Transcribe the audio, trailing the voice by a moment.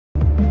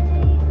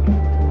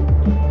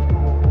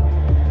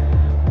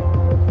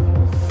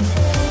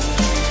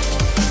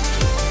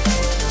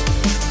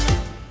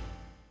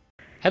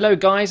Hello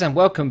guys and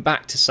welcome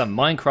back to some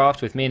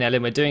Minecraft with me and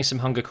Elin. We're doing some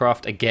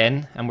Hungercraft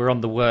again and we're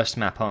on the worst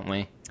map, aren't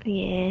we?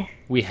 Yeah.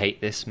 We hate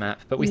this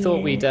map, but we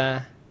thought we'd,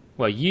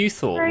 well you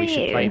thought we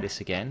should play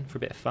this again for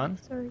a bit of fun.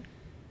 Sorry.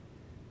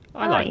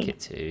 I like it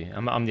too.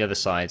 I'm on the other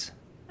side.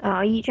 Oh,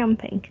 are you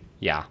jumping?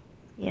 Yeah.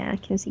 Yeah, I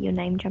can see your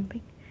name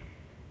jumping.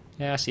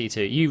 Yeah, I see you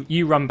too.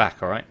 You run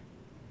back, alright?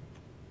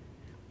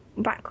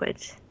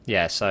 Backwards.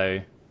 Yeah, so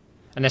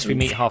unless we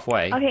meet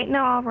halfway. Okay,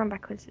 no, I'll run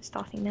backwards. It's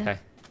starting now. Okay.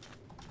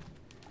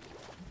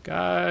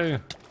 Go!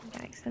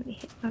 I accidentally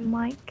hit my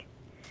mic.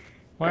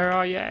 Where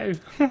are you?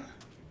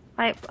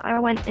 I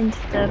went into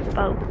the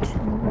boat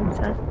in the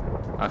water.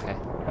 Okay.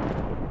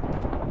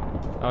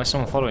 Oh, is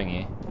someone following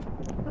you?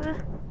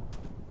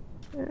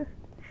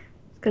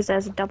 Because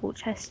there's a double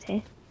chest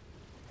here.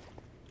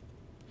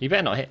 You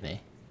better not hit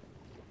me.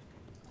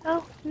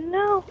 Oh,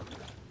 no!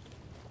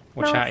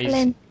 Watch No, out,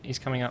 Elin. he's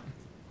coming up.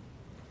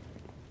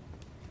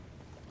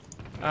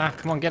 Ah,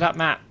 come on, get up,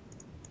 Matt.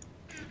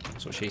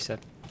 That's what she said.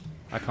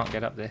 I can't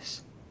get up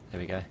this. There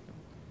we go.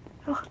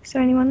 Oh, is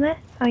there anyone there?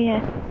 Oh,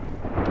 yeah.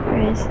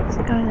 There is. There's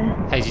a guy there.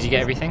 Hey, did you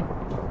get everything?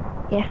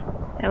 Yeah,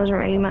 there wasn't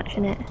really much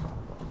in it.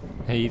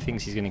 He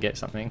thinks he's going to get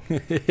something.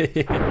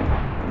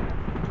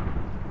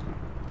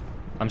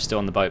 I'm still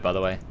on the boat, by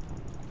the way.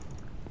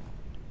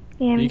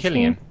 Yeah, Are you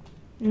killing him?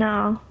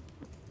 No.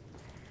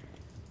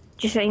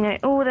 Just so you know.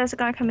 Oh, there's a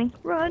guy coming.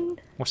 Run!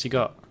 What's he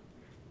got?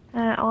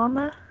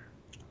 Armour.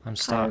 I'm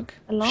stuck.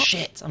 A lot.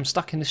 Shit, I'm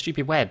stuck in the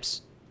stupid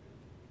webs.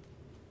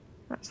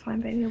 That's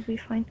fine, baby. You'll be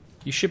fine.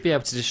 You should be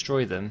able to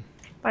destroy them.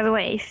 By the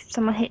way, if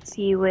someone hits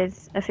you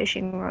with a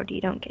fishing rod,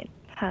 you don't get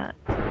hurt.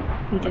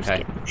 You just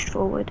get pushed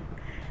forward.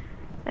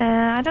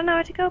 I don't know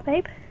where to go,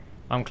 babe.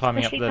 I'm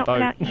climbing Especially up the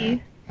not boat. without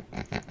you.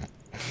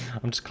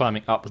 I'm just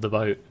climbing up the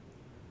boat.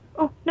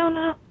 Oh, no,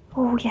 no, no.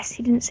 Oh, yes,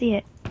 he didn't see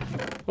it.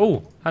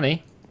 Oh,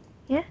 honey.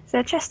 Yeah, is there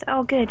a chest?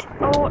 Oh, good.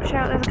 Oh, watch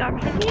out, there's a guy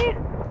behind you.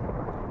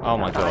 Oh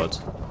my god.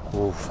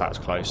 Oof, that was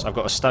close. I've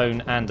got a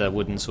stone and a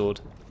wooden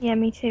sword. Yeah,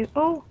 me too.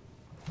 Oh.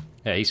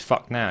 Yeah, he's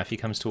fucked now if he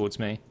comes towards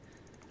me.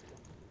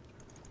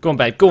 Go on,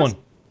 babe, go on.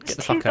 Get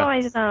the fuck two out.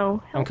 guys,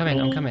 though. I'm coming,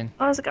 Help I'm me. coming.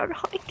 Oh, there's a guy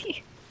behind you.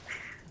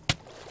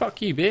 Fuck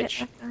you, bitch.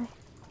 Get that guy.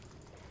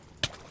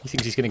 He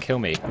thinks he's going to kill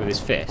me with his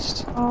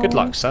fist. Oh. Good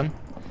luck, son.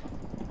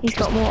 He's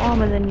got more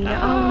armour than you.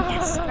 Oh,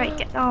 yes. Great,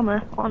 get the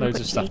armour on Loads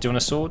quickly. of stuff. Do you want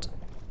a sword?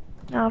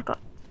 No, I've got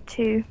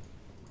two.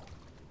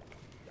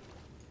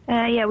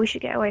 Yeah, we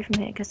should get away from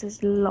here because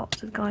there's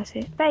lots of guys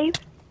here. Babe,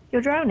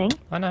 you're drowning.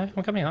 I know,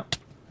 I'm coming up.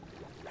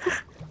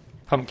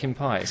 Pumpkin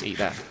pies, eat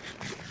that.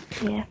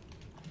 Yeah.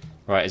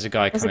 Right, there's a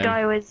guy There's coming. a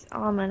guy with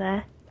armour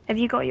there. Have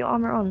you got your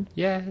armour on?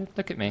 Yeah,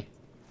 look at me.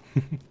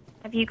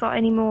 Have you got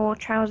any more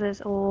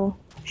trousers or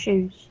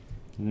shoes?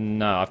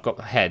 No, I've got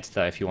a head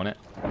though if you want it.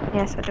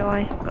 Yes, so do I.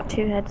 I've got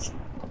two heads.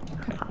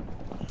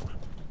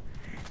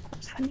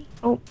 That's funny.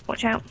 Oh,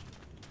 watch out.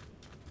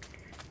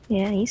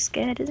 Yeah, he's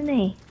scared, isn't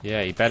he?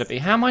 Yeah, you better be.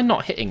 How am I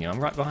not hitting you? I'm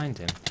right behind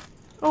him.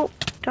 Oh,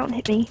 don't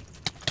hit me.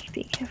 Just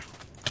be careful.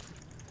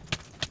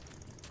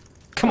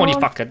 Come on, you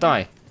fucker,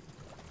 die.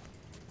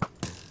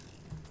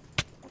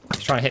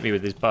 He's trying to hit me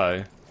with his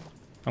bow.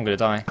 I'm gonna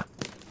die.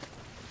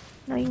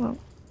 No, you won't.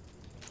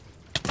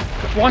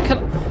 Why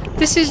can't...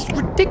 This is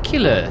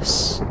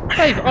ridiculous.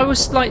 Babe, I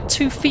was like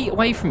 2 feet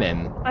away from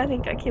him. I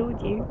think I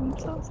killed you. I'm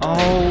so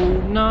sorry. Oh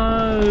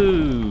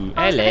no.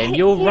 Elin,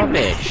 you're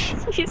rubbish.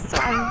 You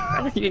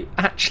swam. You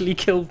actually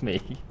killed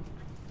me.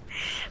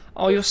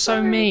 Oh, you're so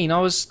sorry. mean. I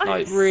was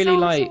like I'm really so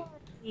like...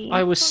 sorry.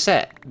 I was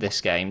set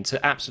this game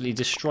to absolutely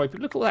destroy...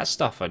 But look at all that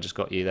stuff I just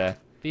got you there.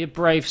 Be a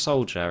brave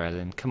soldier,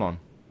 Elin. Come on.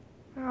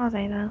 Where are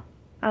they though?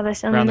 Oh, they're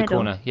still Around in the the middle.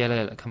 corner.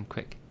 Yeah, come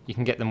quick. You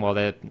can get them while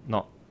they're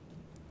not...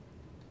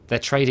 They're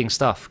trading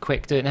stuff.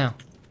 Quick, do it now.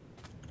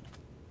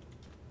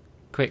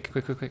 Quick.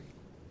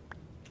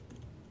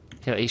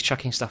 Yeah, he's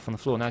chucking stuff on the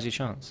floor. Now's your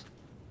chance.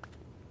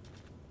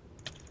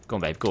 Go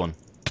on, babe. Go on.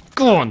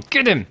 Go on,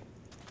 get him!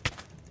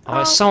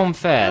 Oh, it's so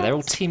unfair. They're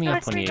all teaming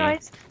up on you.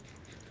 Guys.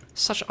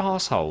 Such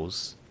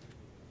arseholes.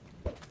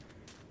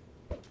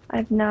 I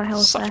have no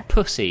health Such left.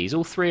 pussies.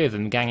 All three of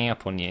them ganging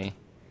up on you.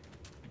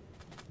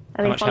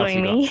 Are they much health following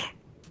you got? me?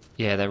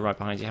 Yeah, they're right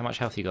behind you. How much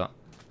health you got?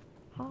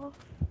 Oh.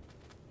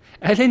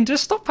 Elin,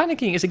 just stop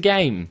panicking. It's a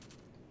game.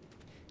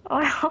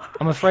 Oh.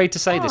 I'm afraid to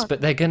say this, God.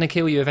 but they're going to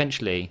kill you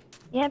eventually.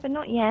 Yeah, but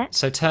not yet.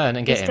 So turn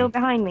and They're get still him.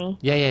 behind me.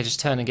 Yeah, just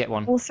turn and get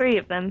one. All three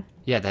of them.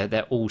 Yeah,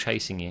 they're all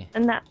chasing you.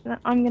 And that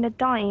I'm gonna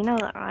die, you know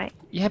that, right?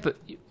 Yeah, but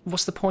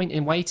what's the point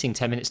in waiting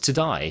 10 minutes to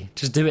die?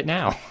 Just do it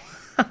now.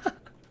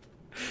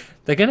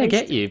 They're going to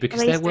get you because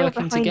they they're still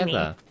working behind me?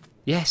 together.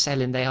 Yes,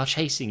 Elin, they are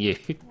chasing you.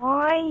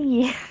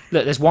 Why?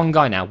 Look, there's one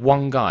guy now.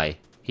 One guy.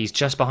 He's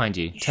just behind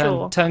you.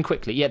 Sure. Turn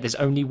quickly. Yeah, there's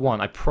only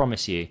one. I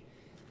promise you.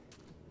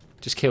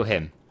 Just kill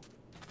him.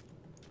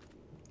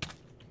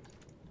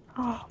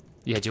 Oh,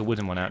 You had your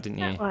wooden one out, didn't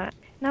you? that worked.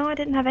 No, I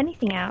didn't have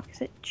anything out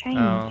because it changed.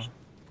 Oh.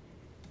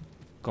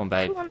 Go on,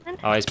 babe. Come on, then.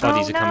 Oh, his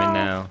buddies Oh, are coming no.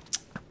 now.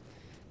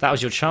 That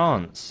was your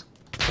chance.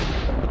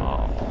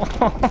 Oh.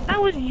 That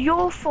was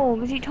your fault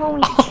because you told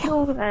me to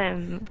kill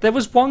them. There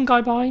was one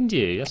guy behind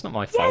you. That's not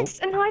my fault. Yes,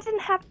 and I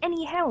didn't have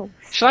any health.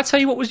 Shall I tell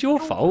you what was your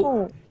Your fault?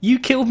 fault. You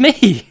killed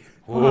me.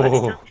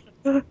 Oh,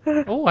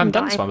 Oh, I haven't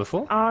done this one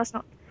before. Oh, it's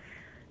not.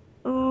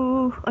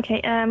 Ooh,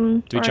 okay.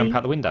 Do we jump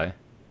out the window?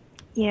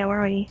 Yeah, where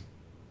are you?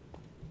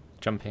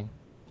 Jumping.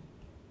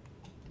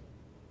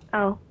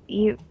 Oh,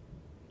 you.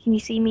 Can you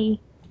see me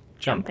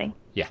jumping?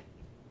 Yeah.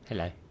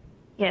 Hello.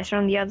 Yes,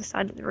 you're on the other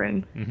side of the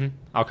room.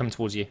 I'll come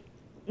towards you.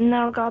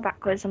 No, I'll go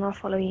backwards and I'll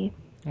follow you.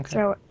 Okay.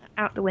 Throw it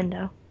out the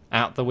window.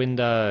 Out the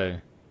window.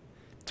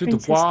 Through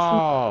Princess the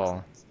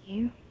wall.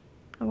 You.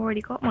 I've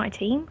already got my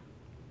team.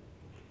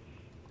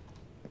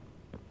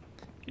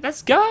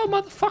 Let's go,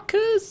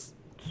 motherfuckers!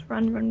 Just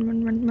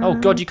run. Oh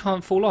god, you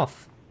can't fall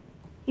off.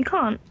 You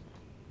can't.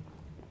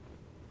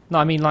 No,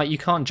 I mean, like, you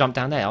can't jump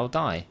down there. I'll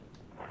die.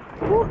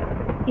 Ooh.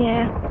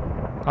 Yeah.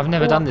 I've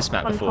never Or done this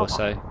map one before, hop.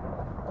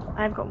 so...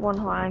 I've got one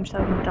high, I'm so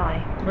gonna die.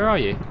 Where are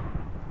you?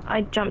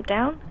 I jumped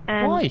down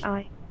and Why?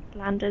 I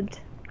landed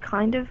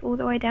kind of all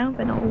the way down,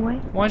 but not all the way.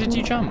 Why did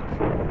you jump?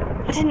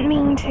 I didn't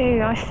mean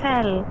to, I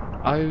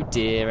fell. Oh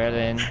dear,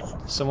 Elin.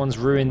 Someone's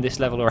ruined this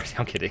level already.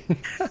 I'm kidding.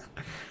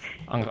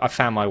 I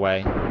found my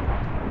way.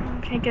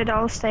 Okay, good,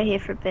 I'll stay here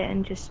for a bit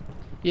and just...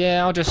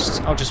 Yeah, I'll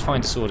just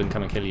find a sword and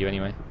come and kill you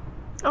anyway.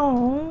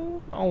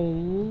 Oh.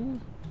 Oh.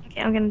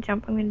 Okay, I'm gonna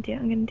jump, I'm gonna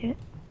do it.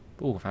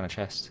 Oh, I found a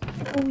chest.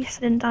 Oh, yes,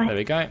 I didn't die. There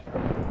we go.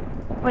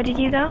 Where did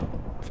you go?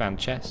 Found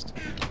a chest.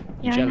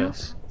 You Yeah, I know.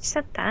 jealous? You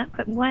said that,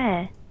 but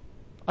where?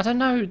 I don't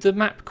know the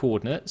map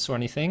coordinates or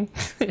anything.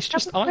 It's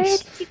just Where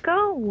ice. did you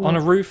go? On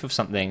a roof of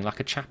something, like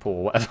a chapel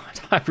or whatever.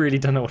 I really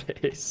don't know what it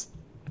is.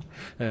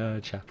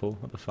 Chapel.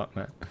 What the fuck,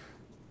 Matt?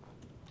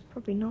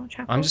 Probably not a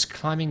chapel. I'm just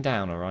climbing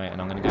down, alright,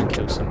 and I'm gonna go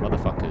kill some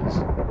motherfuckers.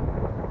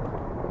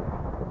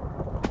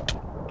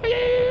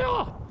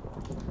 Yeah!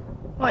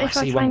 What if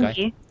I I see one find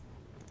guy. you?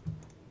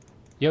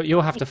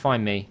 You'll have to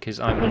find me, because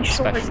I'm Make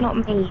sure special. it's not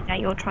me that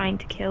you're trying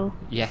to kill.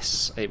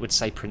 Yes, it would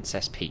say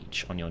Princess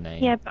Peach on your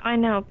name. Yeah, but I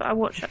know, but I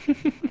watch it.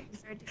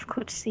 It's very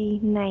difficult to see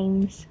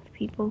names of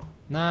people.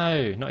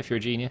 No, not if you're a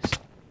genius.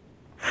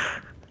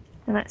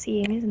 And that's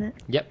Ian, isn't it?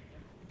 Yep.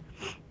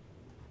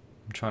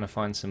 I'm trying to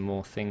find some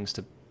more things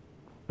to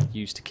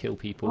use to kill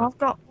people. Well, I've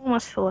got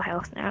almost full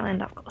health now,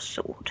 and I've got a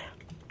sword.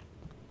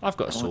 I've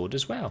got a sword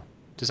as well.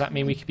 Does that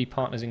mean we could be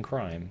partners in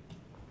crime?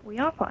 We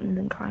are partners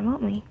in crime,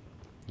 aren't we?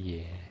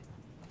 Yeah.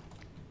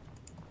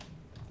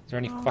 Is there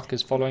any Oh,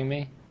 fuckers following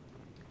me?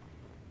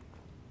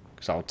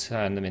 Because I'll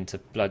turn them into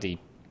bloody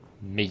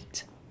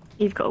meat.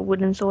 You've got a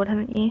wooden sword,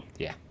 haven't you?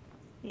 Yeah.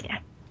 Yeah.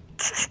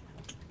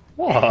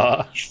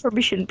 What? You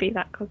probably shouldn't be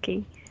that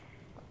cocky.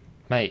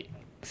 Mate,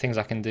 things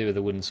I can do with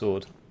a wooden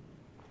sword.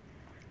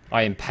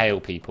 I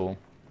impale people.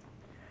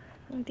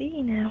 Oh, do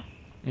you now?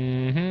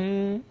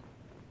 Mm-hmm.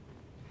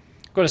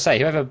 Gotta say,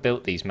 whoever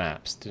built these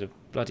maps did a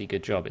bloody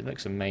good job. It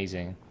looks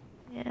amazing.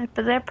 Yeah,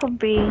 but they're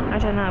probably, I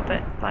don't know,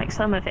 but like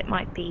some of it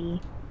might be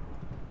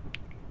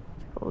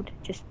what's it called,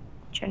 just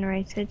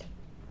generated.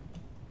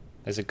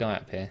 There's a guy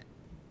up here.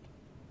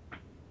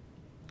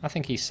 I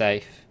think he's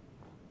safe.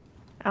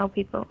 Our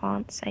people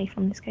aren't safe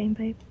on this game,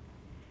 babe.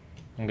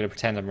 I'm gonna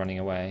pretend I'm running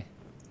away.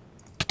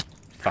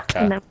 Fucker.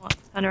 And then what?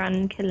 Turn around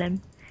and kill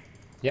him.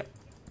 Yep.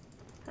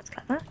 That's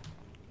clever.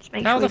 Just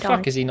make How sure the he fuck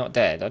dies. is he not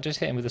dead? I just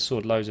hit him with a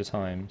sword loads of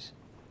times.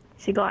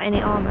 Has he got any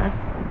armor?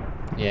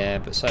 Yeah,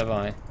 but so have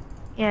I.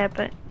 Yeah,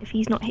 but if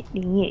he's not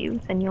hitting you,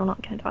 then you're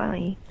not going to die, are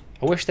you?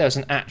 I wish there was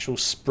an actual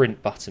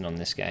sprint button on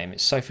this game.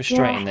 It's so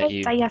frustrating yeah, that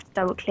you... you have to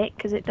double click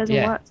because it doesn't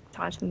Yeah. work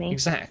sometimes for me.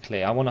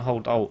 Exactly. I want to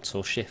hold Alt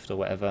or Shift or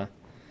whatever.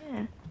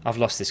 Yeah, I've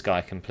lost this guy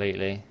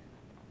completely.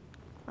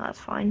 that's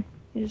fine.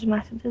 It doesn't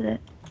matter, does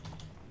it?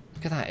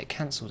 Look at that, it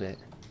cancelled it.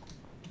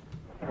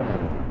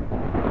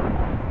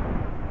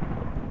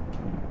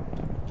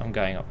 I'm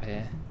going up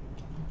here.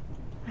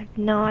 I have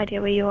no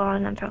idea where you are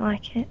and I don't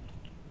like it.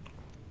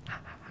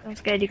 I'm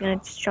scared you're going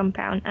to just jump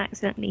out and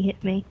accidentally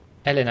hit me.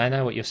 Elin, I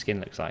know what your skin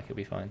looks like. It'll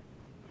be fine.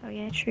 Oh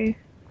yeah, true.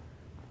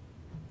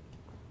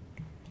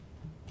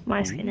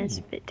 My skin is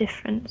a bit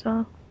different as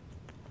well.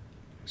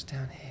 What's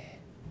down here?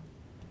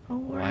 Oh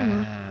wow.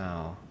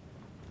 Wow.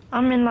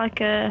 I'm in like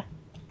a...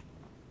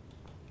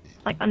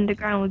 like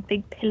underground with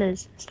big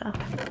pillars and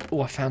stuff.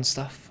 Oh, I found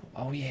stuff.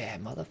 Oh yeah,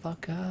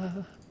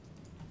 motherfucker.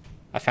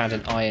 I found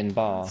an iron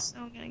bar. So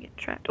I'm going to get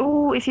trapped.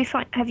 Oh, if you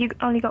find... have you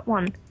only got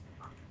one?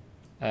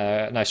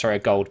 No, sorry, a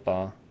gold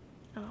bar.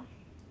 Oh.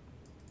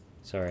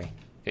 Sorry.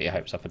 Get your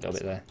hopes up a little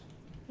bit there.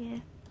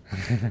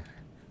 Yeah.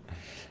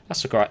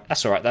 That's alright.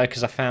 That's alright though,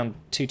 because I found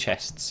 2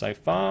 chests so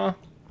far.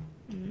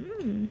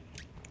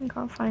 I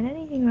can't find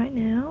anything right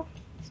now.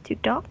 It's too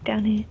dark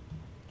down here.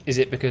 Is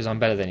it because I'm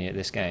better than you at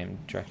this game,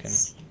 do you reckon?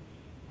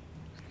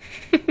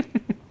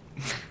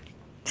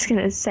 Just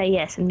gonna say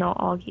yes and not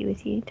argue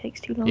with you. It takes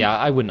too long. Yeah,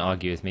 I wouldn't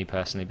argue with me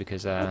personally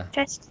because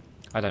Chest.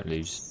 I don't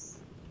lose.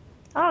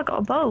 Oh, I got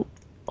a boat.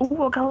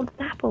 Oh, a golden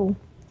apple.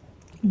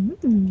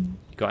 You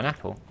got an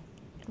apple?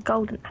 A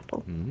golden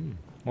apple.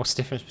 What's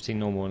the difference between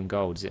normal and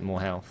gold? Is it more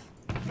health?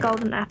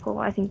 Golden apple,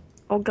 I think,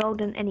 or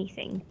golden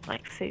anything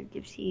like food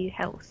gives you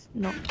health,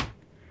 not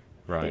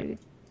Right. food.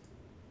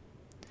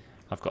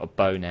 I've got a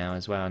bow now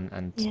as well,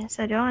 and Yeah,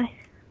 so do I.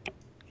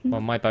 well,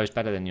 my bow's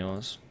better than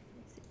yours.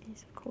 Yes, it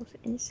is. Of course,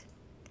 it is.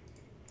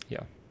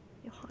 Yeah.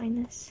 Your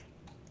Highness.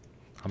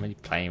 I'm only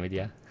playing with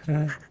you. I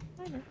know.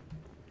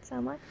 So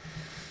am I.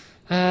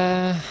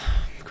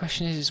 The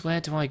question is where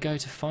do I go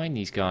to find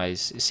these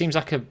guys? It seems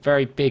like a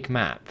very big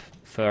map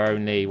for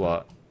only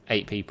what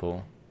 8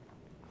 people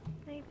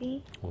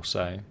Maybe. or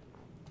so.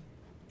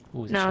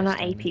 Ooh, there's a No, chest not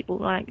down 8 there. people.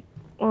 Like,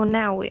 well,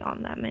 now we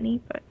aren't that many,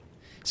 but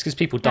It's because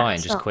people die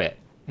and That's just not- quit.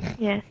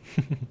 yeah.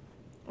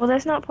 Well,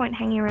 there's no point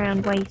hanging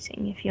around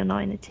waiting if you're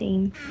not in a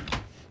team.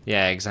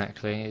 Yeah,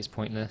 exactly. It's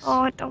pointless.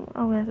 Oh, I don't.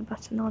 Oh, there's a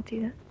button. I'll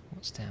do that.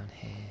 What's down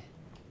here?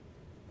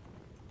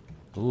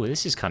 Ooh,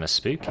 this is kind of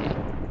spooky.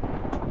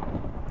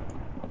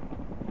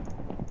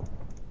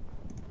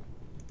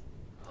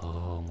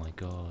 Oh my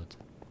god.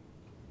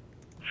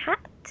 Hat.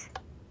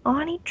 Oh,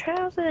 I need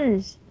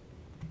trousers.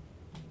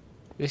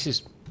 This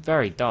is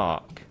very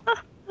dark.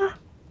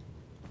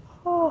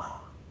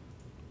 Oh,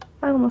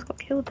 I almost got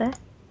killed there.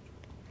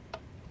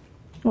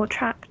 Or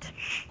trapped.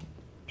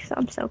 Because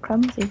I'm so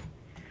clumsy.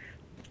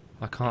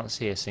 I can't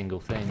see a single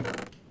thing.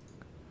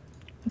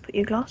 Put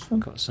your glass on.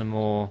 Got some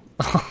more.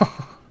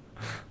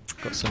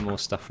 Got some more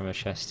stuff from a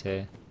chest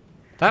here.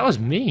 That was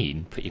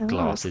mean. Put your Oh,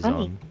 glasses funny.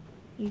 on.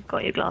 You've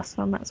got your glasses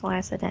on, that's why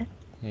I said it.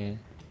 Yeah.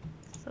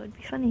 So it'd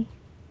be funny.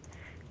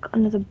 Got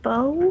another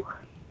bow.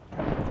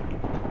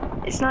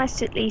 It's nice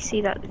to at least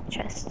see that the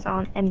chests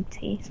aren't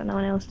empty, so no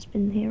one else has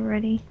been here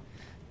already.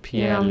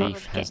 Pierre I'm not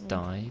Leaf has getting-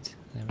 died.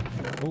 There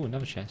we go. Oh,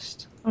 another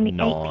chest. Only 8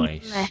 people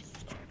Nice.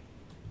 left.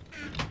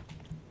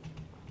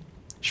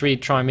 Should we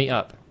try and meet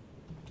up?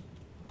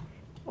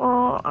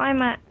 Well,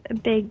 I'm at a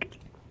big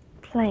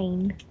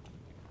plane.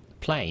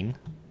 Plane?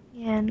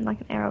 Yeah, and like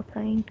an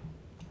aeroplane.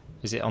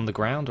 Is it on the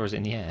ground or is it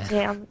in the air?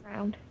 Yeah, on the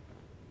ground.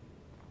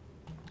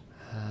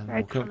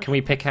 Very Can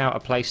we pick out a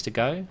place to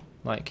go?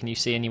 Like, can you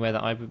see anywhere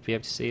that I would be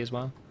able to see as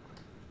well?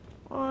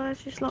 Well,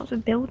 there's just lots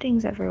of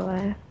buildings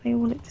everywhere. They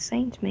all look the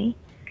same to me.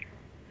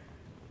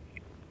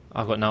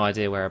 I've got no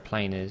idea where a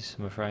plane is,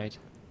 I'm afraid.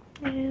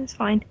 Yeah, it's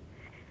fine.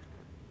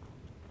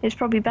 It's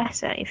probably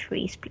better if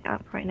we split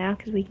up right now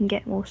because we can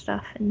get more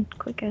stuff in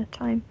quicker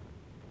time.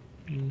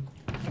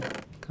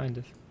 Kind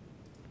of.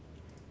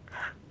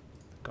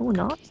 Or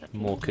not.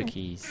 More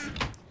cookies.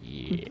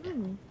 Yeah.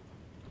 Mm.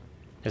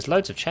 There's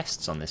loads of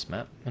chests on this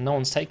map, and no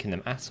one's taken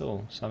them at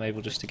all, so I'm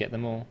able just to get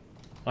them all.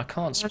 I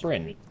can't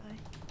sprint.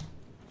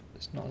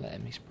 It's not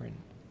letting me sprint.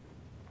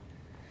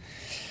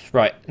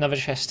 Right, another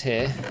chest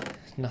here.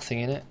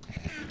 Nothing in it.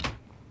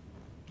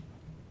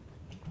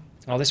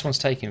 Oh, this one's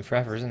taking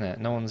forever, isn't it?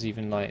 No one's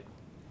even, like,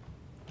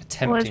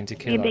 attempting to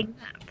kill a her. big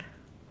map,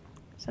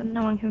 so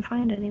no one can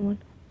find anyone.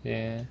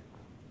 Yeah.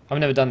 I've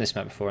never done this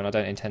map before, and I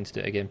don't intend to do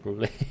it again,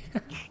 probably.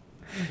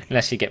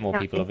 Unless you get more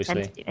people,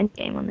 obviously. You don't intend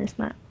to do endgame on this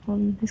map.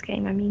 On this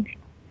game, I mean.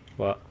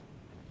 What?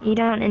 You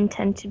don't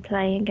intend to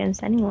play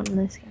against anyone in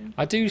this game.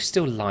 I do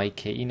still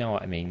like it, you know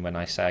what I mean when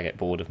I say I get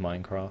bored of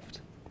Minecraft.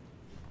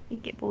 You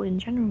get bored in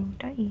general,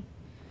 don't you?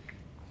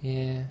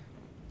 Yeah.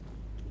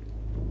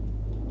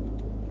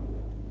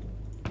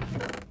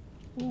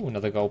 Ooh,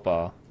 another gold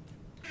bar.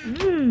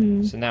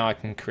 Hmm. So now I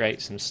can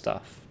create some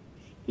stuff.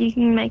 You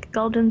can make a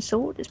golden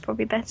sword. It's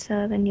probably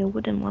better than your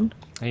wooden one.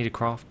 I need a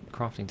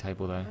crafting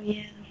table though. Oh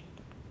yeah.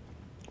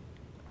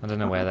 I don't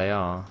know where they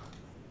are.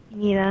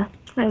 Me neither.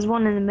 There's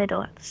one in the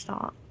middle at the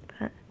start,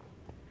 but I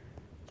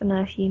don't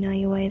know if you know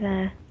your way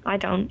there. I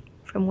don't,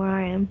 from where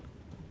I am,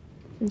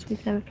 since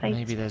we've never played.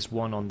 Maybe there's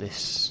one on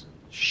this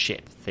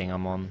ship thing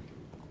I'm on.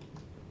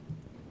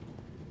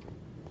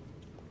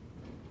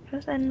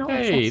 Was there not a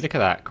Hey, chest? look at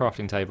that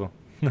crafting table.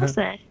 Was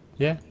there?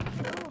 Yeah.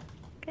 Oh,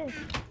 good.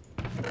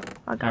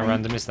 I'll go How in.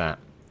 random is that?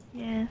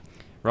 Yeah.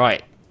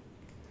 Right.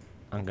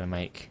 I'm gonna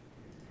make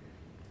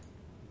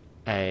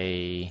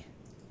a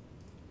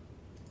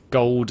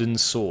golden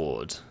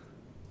sword.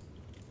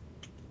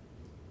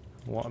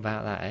 What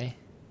about that, eh?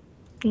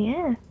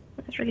 Yeah.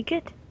 That's really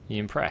good. You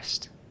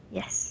impressed?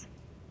 Yes.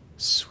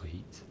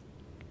 Sweet.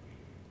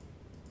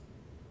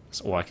 That's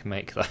all I can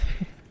make though.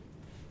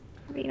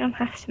 But you don't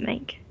have to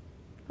make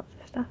lots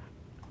of stuff.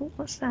 Oh,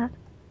 what's that?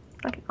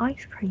 It's like an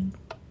ice cream.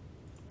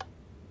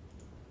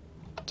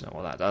 Don't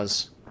know what that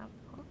does.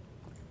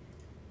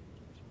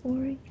 It's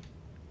boring.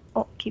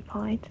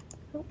 Occupied.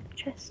 Oh,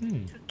 chest.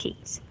 Hmm.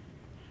 Cookies.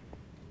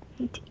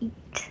 Need to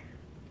eat.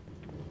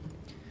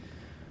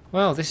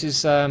 Well, this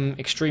is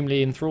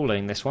extremely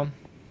enthralling, this one.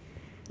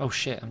 Oh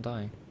shit, I'm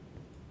dying.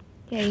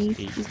 Yeah, you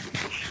Eat.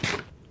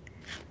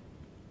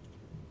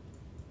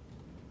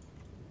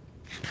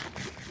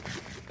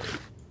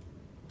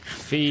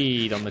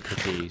 Feed on the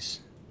cookies.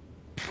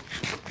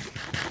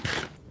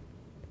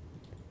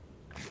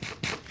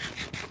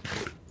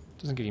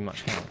 Doesn't give you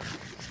much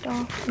health.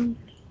 star food.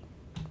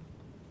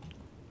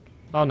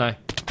 Oh no.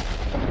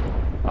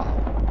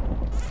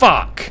 Oh.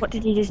 Fuck! What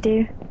did you just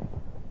do?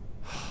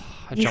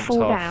 I You jumped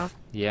fall off. down?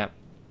 Yep.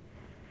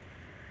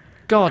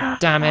 God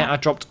damn it, I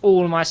dropped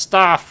all my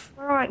stuff!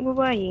 Alright, where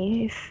were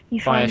you? If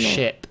you By a find me.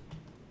 ship.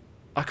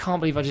 I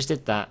can't believe I just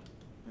did that.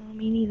 Oh,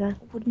 me neither.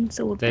 Wooden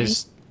sword.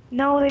 There's...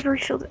 No, they've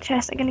refilled the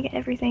chest. They're gonna get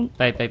everything.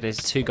 Babe, there's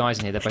 2 guys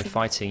in here. They're both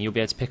fighting. You'll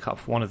be able to pick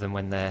up one of them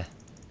when they're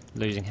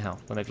losing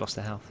health, when they've lost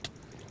their health.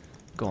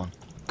 Go on.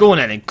 Go on,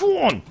 Elin.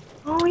 Go on!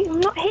 Oh, I'm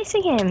not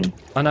hitting him.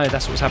 I know,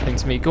 that's what's happening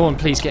to me. Go on,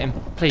 please get him.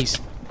 Please.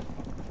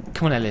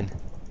 Come on, Elin.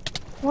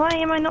 Why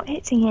am I not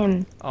hitting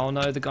him? Oh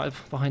no, the guy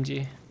behind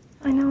you.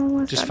 I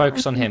know. Just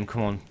focus on him.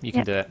 Come on, you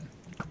can do it.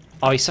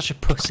 Oh, he's such a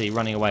pussy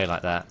running away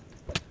like that.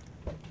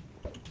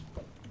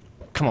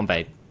 Come on,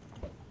 babe.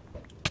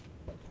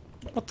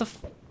 What the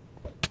f...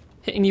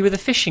 Hitting you with a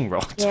fishing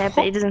rod? Yeah,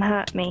 but it doesn't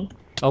hurt me.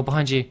 Oh,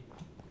 behind you.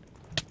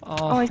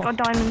 Oh, he's got a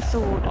diamond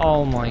sword.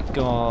 Oh my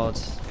god.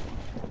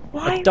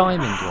 Why? A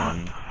diamond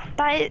one.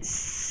 That is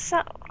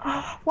so...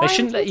 Oh, why They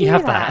shouldn't would let he you do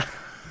have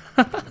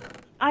that.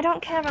 I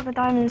don't care about the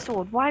diamond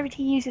sword. Why would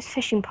he use his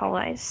fishing pole?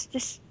 It's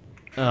just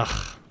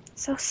Ugh.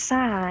 so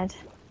sad.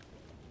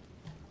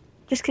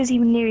 Just because he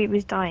knew he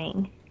was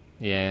dying.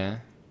 Yeah.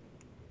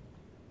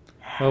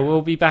 Well,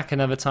 we'll be back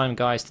another time,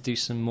 guys, to do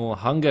some more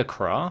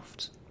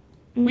Hungercraft.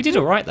 We did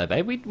alright though,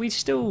 babe. We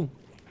still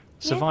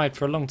survived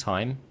for a long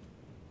time.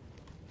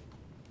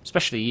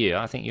 Especially you.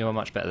 I think you are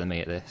much better than me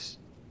at this.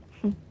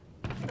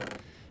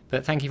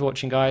 But thank you for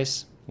watching,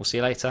 guys. We'll see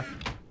you later.